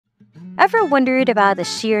Ever wondered about the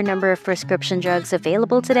sheer number of prescription drugs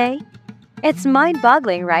available today? It's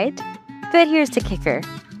mind-boggling, right? But here's the kicker.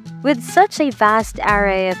 With such a vast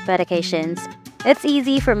array of medications, it's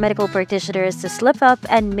easy for medical practitioners to slip up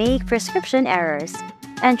and make prescription errors.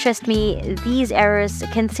 And trust me, these errors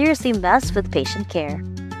can seriously mess with patient care.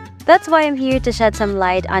 That's why I'm here to shed some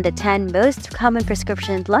light on the 10 most common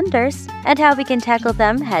prescription blunders and how we can tackle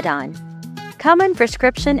them head-on. Common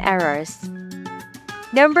prescription errors.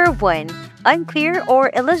 Number 1. Unclear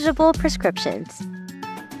or illegible prescriptions.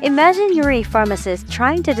 Imagine you're a pharmacist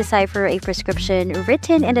trying to decipher a prescription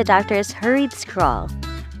written in the doctor's hurried scrawl.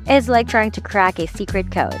 It's like trying to crack a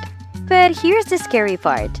secret code. But here's the scary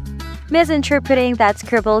part. Misinterpreting that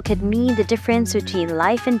scribble could mean the difference between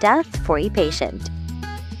life and death for a patient.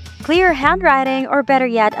 Clear handwriting, or better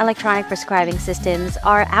yet, electronic prescribing systems,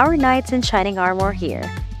 are our knights in shining armor here.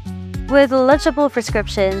 With legible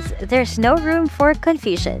prescriptions, there's no room for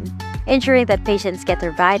confusion, ensuring that patients get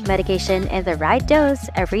the right medication and the right dose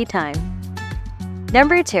every time.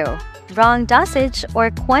 Number 2. Wrong dosage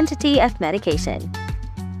or quantity of medication.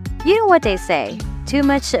 You know what they say, too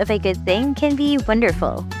much of a good thing can be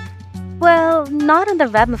wonderful. Well, not in the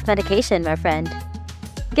realm of medication, my friend.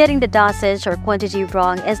 Getting the dosage or quantity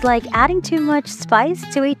wrong is like adding too much spice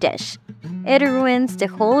to a dish. It ruins the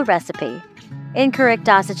whole recipe. Incorrect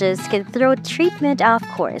dosages can throw treatment off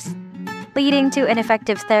course, leading to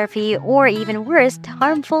ineffective therapy or, even worse,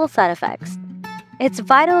 harmful side effects. It's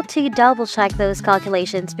vital to double-check those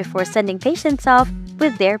calculations before sending patients off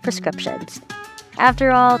with their prescriptions.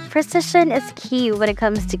 After all, precision is key when it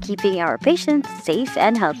comes to keeping our patients safe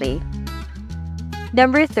and healthy.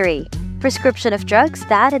 Number 3. Prescription of drugs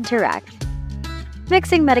that interact.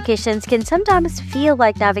 Mixing medications can sometimes feel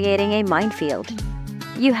like navigating a minefield.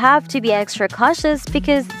 You have to be extra cautious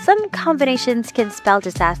because some combinations can spell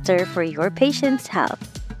disaster for your patient's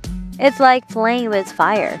health. It's like playing with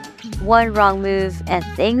fire. One wrong move and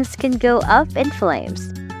things can go up in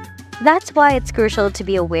flames. That's why it's crucial to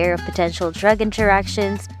be aware of potential drug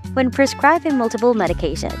interactions when prescribing multiple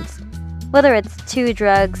medications. Whether it's 2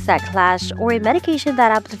 drugs that clash or a medication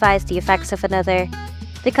that amplifies the effects of another,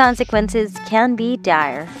 the consequences can be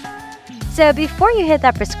dire. So before you hit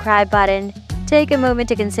that prescribe button, take a moment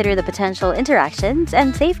to consider the potential interactions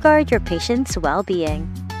and safeguard your patient's well-being.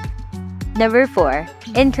 Number 4.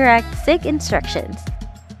 Incorrect SIG instructions.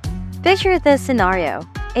 Picture this scenario.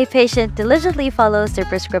 A patient diligently follows their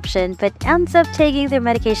prescription but ends up taking their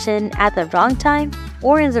medication at the wrong time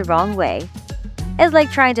or in the wrong way. It's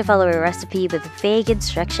like trying to follow a recipe with vague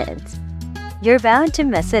instructions. You're bound to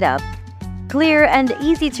mess it up. Clear and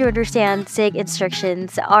easy-to-understand SIG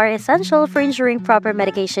instructions are essential for ensuring proper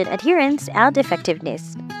medication adherence and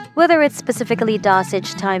effectiveness. Whether it's specifically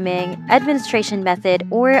dosage timing, administration method,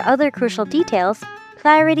 or other crucial details,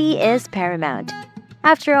 clarity is paramount.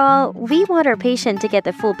 After all, we want our patient to get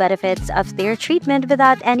the full benefits of their treatment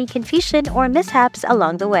without any confusion or mishaps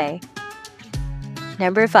along the way.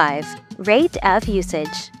 Number 5. Rate of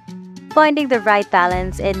usage. Finding the right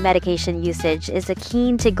balance in medication usage is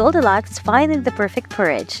akin to Goldilocks finding the perfect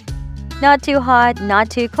porridge. Not too hot, not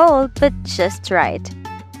too cold, but just right.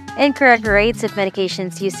 Incorrect rates of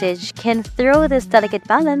medications usage can throw this delicate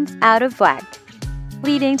balance out of whack,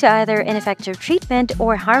 leading to either ineffective treatment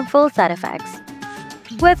or harmful side effects.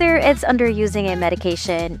 Whether it's underusing a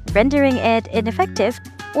medication, rendering it ineffective,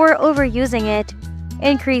 or overusing it,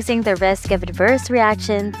 increasing the risk of adverse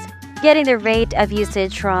reactions, getting the rate of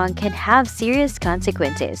usage wrong can have serious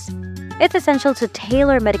consequences. It's essential to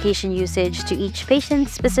tailor medication usage to each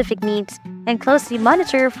patient's specific needs and closely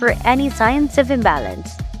monitor for any signs of imbalance.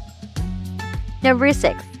 Number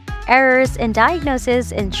 6. Errors in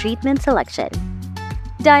diagnosis and treatment selection.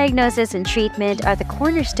 Diagnosis and treatment are the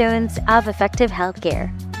cornerstones of effective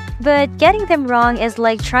healthcare. But getting them wrong is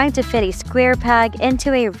like trying to fit a square peg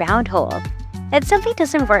into a round hole. It simply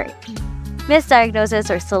doesn't work.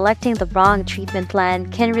 Misdiagnosis or selecting the wrong treatment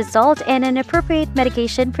plan can result in inappropriate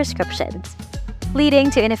medication prescriptions, leading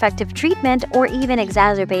to ineffective treatment or even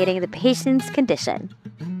exacerbating the patient's condition.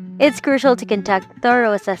 It's crucial to conduct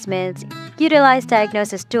thorough assessments, utilize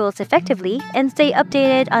diagnosis tools effectively, and stay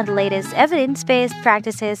updated on the latest evidence-based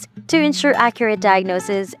practices to ensure accurate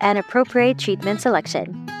diagnosis and appropriate treatment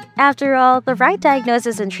selection. After all, the right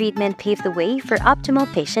diagnosis and treatment pave the way for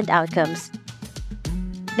optimal patient outcomes.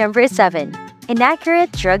 Number 7.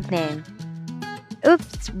 Inaccurate drug name.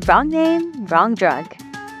 Oops, wrong name, wrong drug.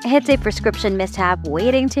 It's a prescription mishap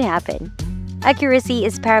waiting to happen. Accuracy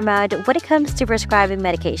is paramount when it comes to prescribing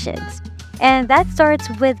medications, and that starts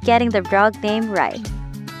with getting the drug name right.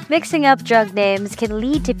 Mixing up drug names can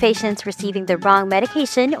lead to patients receiving the wrong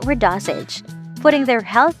medication or dosage. putting their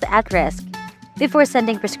health at risk. Before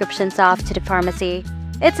sending prescriptions off to the pharmacy,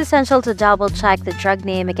 it's essential to double-check the drug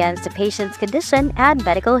name against the patient's condition and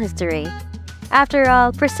medical history. After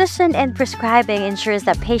all, precision in prescribing ensures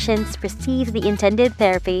that patients receive the intended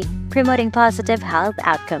therapy, promoting positive health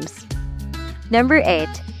outcomes. Number 8.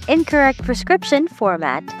 Incorrect prescription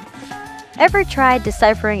format. Ever tried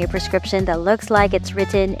deciphering a prescription that looks like it's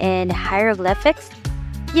written in hieroglyphics?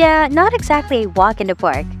 Yeah, not exactly a walk in the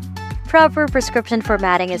park. Proper prescription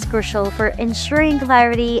formatting is crucial for ensuring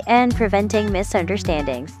clarity and preventing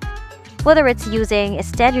misunderstandings. Whether it's using a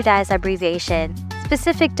standardized abbreviation,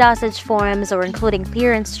 specific dosage forms, or including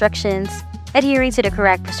clear instructions, adhering to the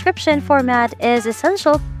correct prescription format is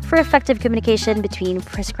essential for effective communication between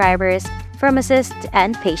prescribers, pharmacists,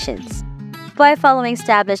 and patients. By following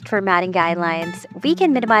established formatting guidelines, we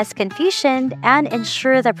can minimize confusion and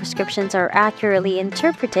ensure that prescriptions are accurately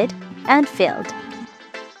interpreted and filled,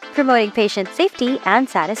 promoting patient safety and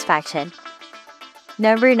satisfaction.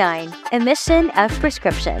 Number 9. Omission of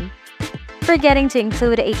prescription. Forgetting to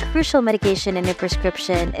include a crucial medication in a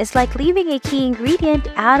prescription is like leaving a key ingredient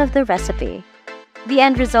out of the recipe. The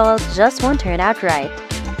end result just won't turn out right.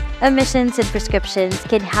 Omissions in prescriptions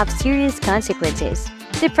can have serious consequences,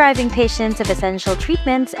 depriving patients of essential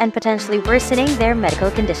treatments and potentially worsening their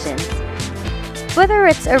medical conditions. Whether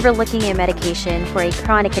it's overlooking a medication for a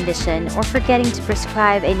chronic condition or forgetting to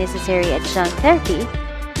prescribe a necessary adjunct therapy,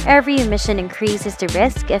 every omission increases the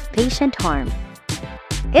risk of patient harm.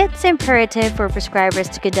 It's imperative for prescribers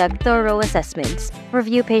to conduct thorough assessments,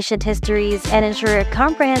 review patient histories, and ensure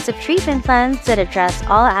comprehensive treatment plans that address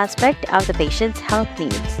all aspects of the patient's health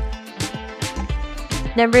needs.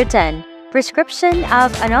 Number 10. Prescription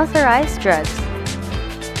of unauthorized drugs.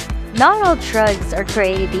 Not all drugs are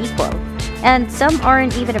created equal, and some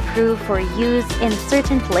aren't even approved for use in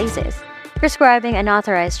certain places. Prescribing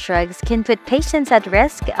unauthorized drugs can put patients at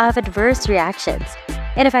risk of adverse reactions,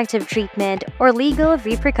 ineffective treatment, or legal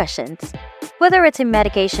repercussions. Whether it's a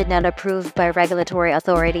medication not approved by regulatory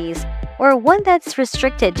authorities or one that's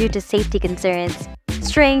restricted due to safety concerns,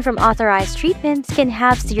 straying from authorized treatments can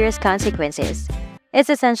have serious consequences. It's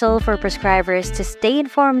essential for prescribers to stay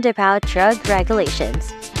informed about drug regulations,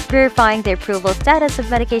 verifying the approval status of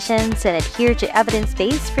medications, and adhere to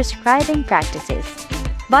evidence-based prescribing practices.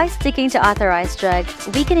 By sticking to authorized drugs,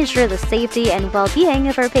 we can ensure the safety and well-being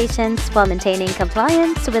of our patients while maintaining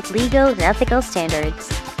compliance with legal and ethical standards.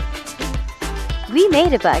 We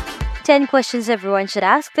made a book, 10 questions everyone should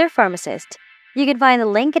ask their pharmacist. You can find the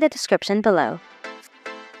link in the description below.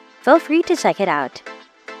 Feel free to check it out.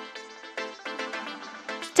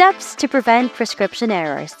 Steps to prevent prescription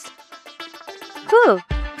errors. Whew,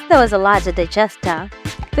 that was a lot to digest, huh?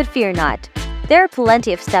 But fear not. There are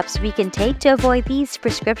plenty of steps we can take to avoid these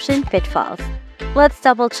prescription pitfalls. Let's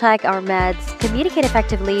double-check our meds, communicate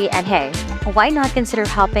effectively, and hey, why not consider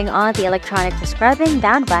hopping on the electronic prescribing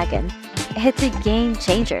bandwagon? It's a game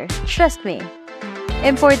changer, trust me.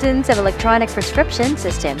 Importance of electronic prescription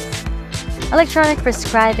systems. Electronic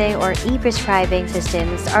prescribing or e-prescribing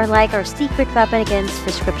systems are like our secret weapon against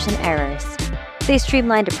prescription errors. They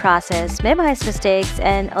streamline the process, minimize mistakes,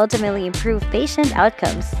 and ultimately improve patient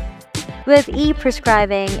outcomes. With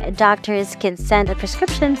e-prescribing, doctors can send the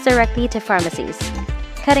prescriptions directly to pharmacies,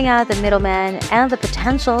 cutting out the middleman and the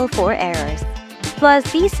potential for errors.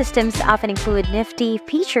 Plus, these systems often include nifty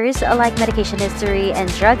features like medication history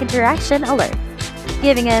and drug interaction alert,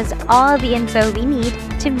 giving us all the info we need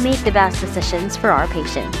to make the best decisions for our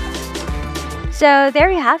patients. So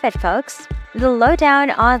there you have it, folks. The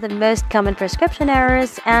lowdown on the most common prescription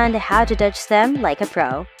errors and how to dodge them like a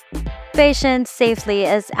pro. Patient safety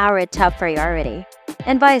is our top priority.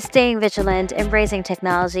 And by staying vigilant, embracing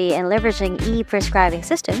technology, and leveraging e-prescribing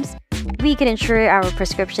systems, we can ensure our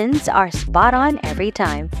prescriptions are spot on every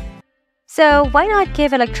time. So why not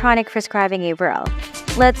give electronic prescribing a whirl?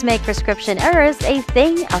 Let's make prescription errors a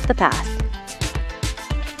thing of the past.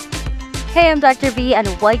 Hey, I'm Dr. V and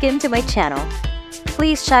welcome to my channel.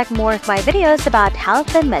 Please check more of my videos about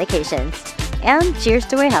health and medications. And cheers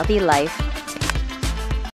to a healthy life!